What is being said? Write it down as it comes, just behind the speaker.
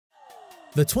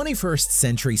The 21st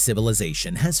century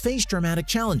civilization has faced dramatic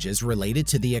challenges related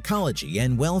to the ecology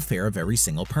and welfare of every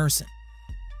single person.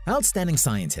 Outstanding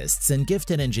scientists and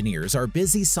gifted engineers are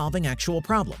busy solving actual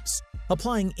problems,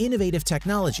 applying innovative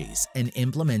technologies, and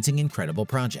implementing incredible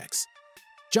projects.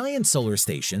 Giant solar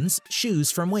stations,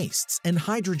 shoes from wastes, and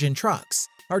hydrogen trucks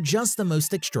are just the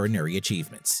most extraordinary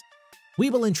achievements. We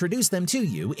will introduce them to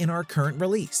you in our current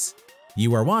release.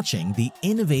 You are watching the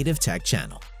Innovative Tech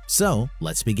channel, so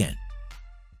let's begin.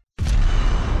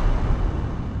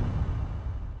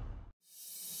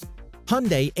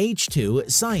 Hyundai H2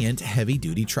 Scient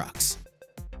heavy-duty trucks.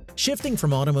 Shifting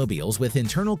from automobiles with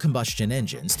internal combustion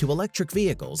engines to electric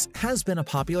vehicles has been a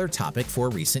popular topic for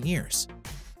recent years.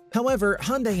 However,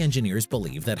 Hyundai engineers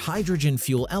believe that hydrogen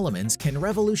fuel elements can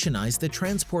revolutionize the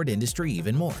transport industry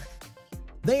even more.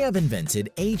 They have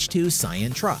invented H2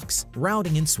 Scient trucks,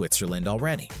 routing in Switzerland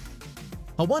already.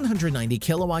 A 190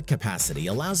 kilowatt capacity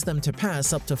allows them to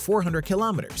pass up to 400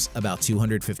 kilometers, about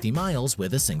 250 miles,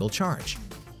 with a single charge.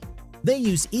 They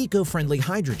use eco-friendly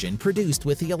hydrogen produced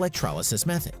with the electrolysis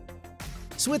method.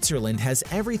 Switzerland has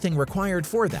everything required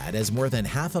for that, as more than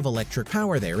half of electric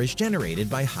power there is generated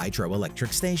by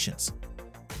hydroelectric stations.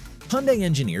 Hyundai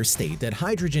engineers state that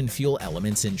hydrogen fuel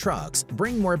elements in trucks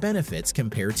bring more benefits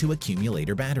compared to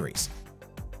accumulator batteries.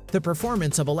 The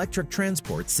performance of electric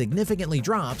transport significantly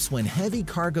drops when heavy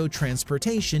cargo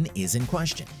transportation is in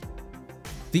question.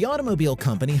 The automobile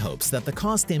company hopes that the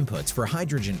cost inputs for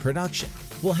hydrogen production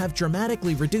will have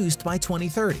dramatically reduced by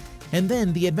 2030, and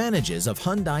then the advantages of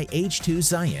Hyundai H2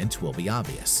 Scient will be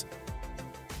obvious.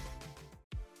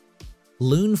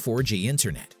 Loon 4G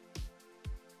Internet.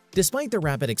 Despite the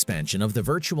rapid expansion of the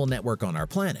virtual network on our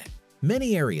planet,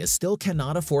 many areas still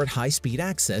cannot afford high-speed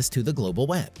access to the global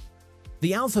web.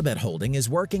 The Alphabet Holding is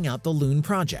working out the Loon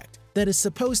project that is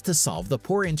supposed to solve the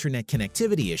poor internet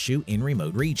connectivity issue in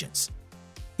remote regions.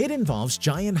 It involves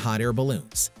giant hot air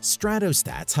balloons,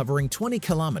 stratostats hovering 20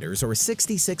 kilometers or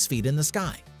 66 feet in the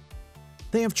sky.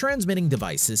 They have transmitting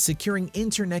devices securing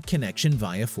internet connection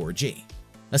via 4G.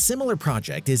 A similar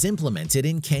project is implemented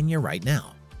in Kenya right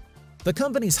now. The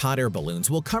company's hot air balloons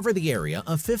will cover the area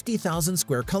of 50,000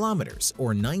 square kilometers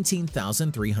or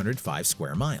 19,305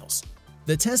 square miles.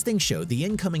 The testing showed the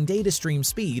incoming data stream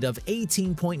speed of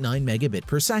 18.9 megabit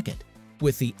per second,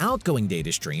 with the outgoing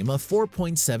data stream of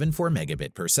 4.74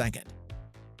 megabit per second.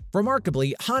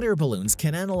 Remarkably, hot air balloons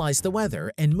can analyze the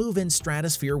weather and move in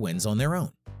stratosphere winds on their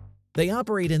own. They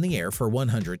operate in the air for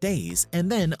 100 days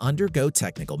and then undergo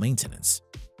technical maintenance.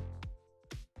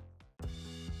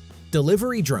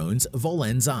 Delivery drones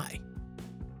Volans I.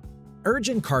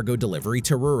 Urgent cargo delivery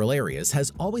to rural areas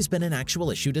has always been an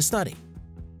actual issue to study.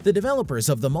 The developers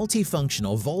of the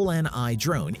multifunctional Volan I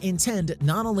drone intend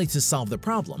not only to solve the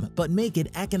problem but make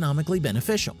it economically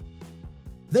beneficial.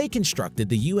 They constructed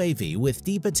the UAV with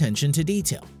deep attention to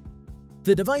detail.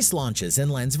 The device launches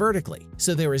and lands vertically,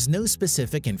 so there is no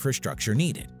specific infrastructure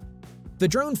needed. The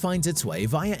drone finds its way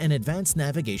via an advanced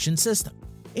navigation system,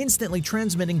 instantly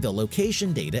transmitting the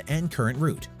location data and current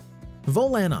route.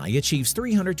 Volan I achieves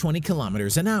 320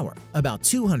 kilometers an hour, about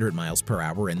 200 miles per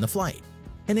hour in the flight,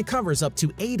 and it covers up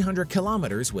to 800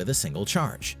 kilometers with a single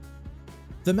charge.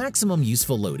 The maximum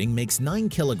useful loading makes 9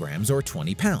 kilograms or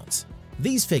 20 pounds.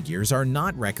 These figures are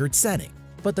not record-setting,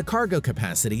 but the cargo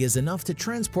capacity is enough to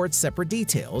transport separate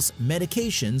details,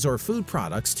 medications, or food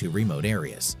products to remote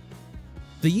areas.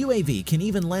 The UAV can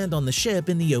even land on the ship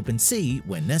in the open sea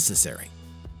when necessary.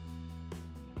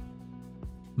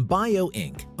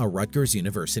 BioInk, a Rutgers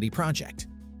University project.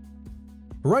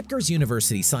 Rutgers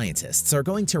University scientists are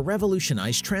going to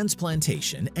revolutionize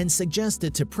transplantation and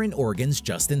suggested to print organs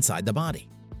just inside the body.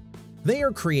 They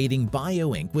are creating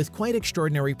BioInk with quite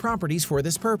extraordinary properties for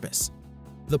this purpose.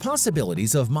 The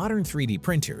possibilities of modern 3D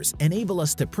printers enable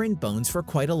us to print bones for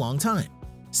quite a long time,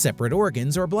 separate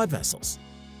organs or blood vessels.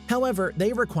 However,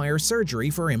 they require surgery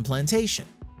for implantation,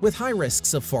 with high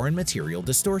risks of foreign material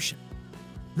distortion.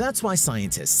 That's why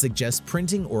scientists suggest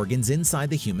printing organs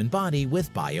inside the human body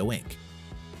with BioInk.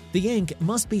 The ink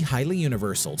must be highly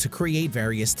universal to create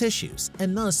various tissues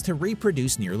and thus to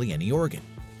reproduce nearly any organ.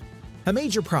 A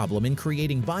major problem in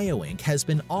creating BioInk has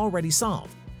been already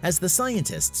solved, as the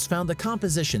scientists found a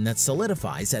composition that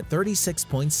solidifies at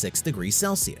 36.6 degrees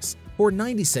Celsius or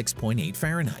 96.8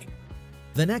 Fahrenheit.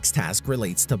 The next task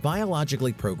relates to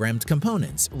biologically programmed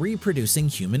components reproducing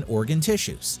human organ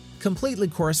tissues, completely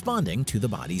corresponding to the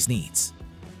body's needs.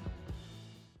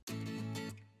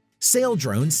 Sail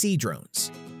drone Sea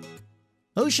drones.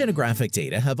 Oceanographic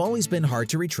data have always been hard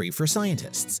to retrieve for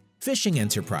scientists, fishing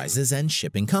enterprises, and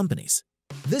shipping companies.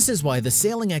 This is why the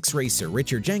sailing ex-racer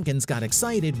Richard Jenkins got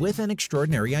excited with an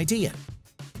extraordinary idea.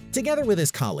 Together with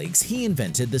his colleagues, he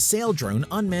invented the sail drone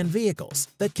unmanned vehicles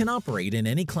that can operate in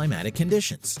any climatic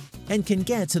conditions and can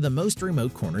get to the most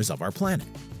remote corners of our planet.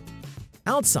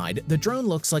 Outside, the drone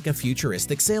looks like a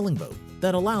futuristic sailing boat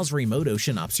that allows remote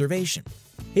ocean observation.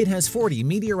 It has 40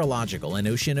 meteorological and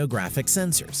oceanographic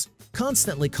sensors,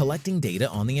 constantly collecting data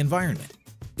on the environment.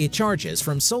 It charges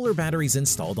from solar batteries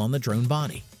installed on the drone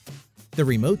body. The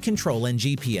remote control and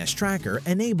GPS tracker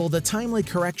enable the timely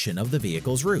correction of the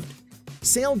vehicle's route.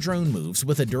 Sail drone moves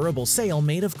with a durable sail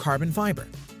made of carbon fiber.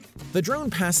 The drone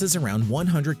passes around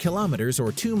 100 kilometers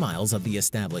or 2 miles of the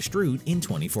established route in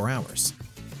 24 hours.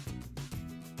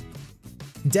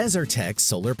 Desertec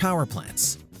solar power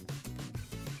plants.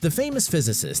 The famous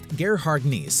physicist Gerhard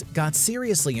Nies got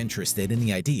seriously interested in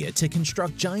the idea to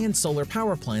construct giant solar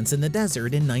power plants in the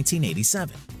desert in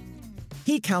 1987.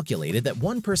 He calculated that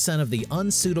 1% of the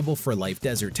unsuitable for life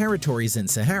desert territories in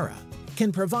Sahara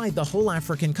can provide the whole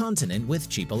African continent with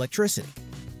cheap electricity.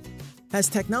 As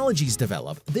technologies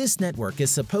develop, this network is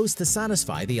supposed to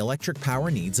satisfy the electric power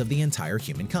needs of the entire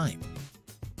humankind.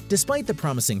 Despite the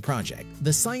promising project,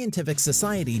 the scientific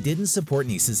society didn't support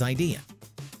Nies's idea.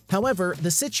 However,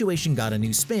 the situation got a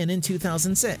new spin in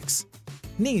 2006.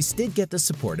 Nies did get the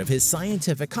support of his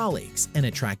scientific colleagues and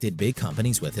attracted big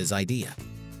companies with his idea.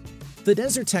 The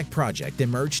Desertec project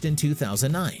emerged in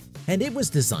 2009, and it was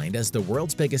designed as the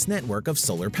world's biggest network of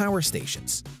solar power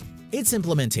stations. Its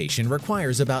implementation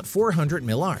requires about 400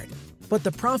 milliard, but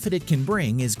the profit it can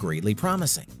bring is greatly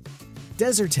promising.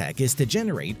 Desertec is to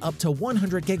generate up to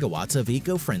 100 gigawatts of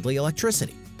eco-friendly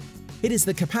electricity. It is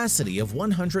the capacity of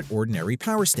 100 ordinary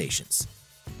power stations.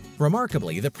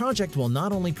 Remarkably, the project will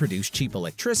not only produce cheap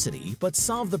electricity, but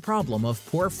solve the problem of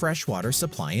poor freshwater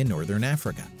supply in northern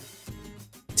Africa.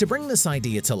 To bring this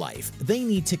idea to life, they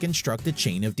need to construct a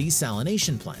chain of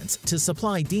desalination plants to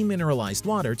supply demineralized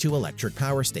water to electric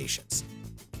power stations.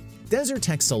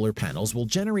 Desertec solar panels will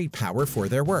generate power for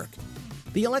their work.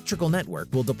 The electrical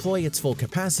network will deploy its full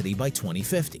capacity by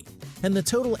 2050, and the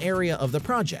total area of the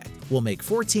project will make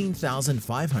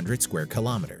 14,500 square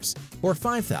kilometers, or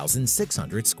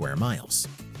 5,600 square miles.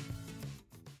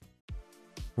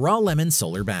 Raw lemon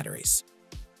solar batteries.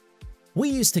 We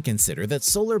used to consider that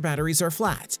solar batteries are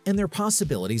flat and their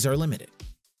possibilities are limited.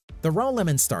 The Raw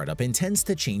Lemon startup intends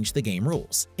to change the game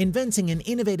rules, inventing an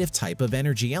innovative type of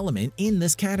energy element in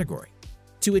this category.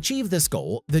 To achieve this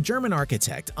goal, the German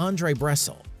architect Andre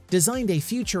Bressel designed a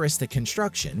futuristic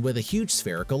construction with a huge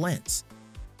spherical lens.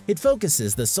 It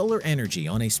focuses the solar energy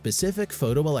on a specific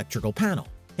photoelectrical panel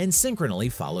and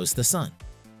synchronally follows the sun.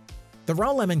 The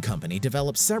Raw Lemon company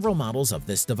developed several models of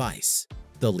this device.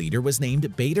 The leader was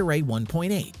named Beta Ray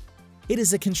 1.8. It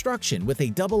is a construction with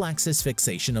a double-axis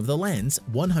fixation of the lens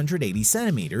 180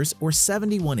 centimeters or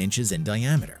 71 inches in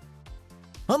diameter.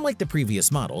 Unlike the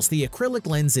previous models, the acrylic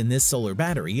lens in this solar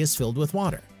battery is filled with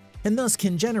water and thus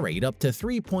can generate up to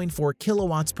 3.4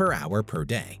 kilowatts per hour per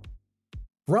day.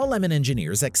 Raw Lemon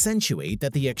engineers accentuate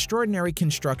that the extraordinary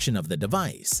construction of the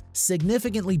device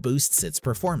significantly boosts its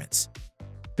performance.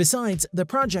 Besides, the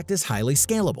project is highly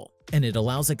scalable, and it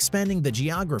allows expanding the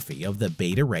geography of the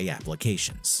beta ray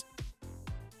applications.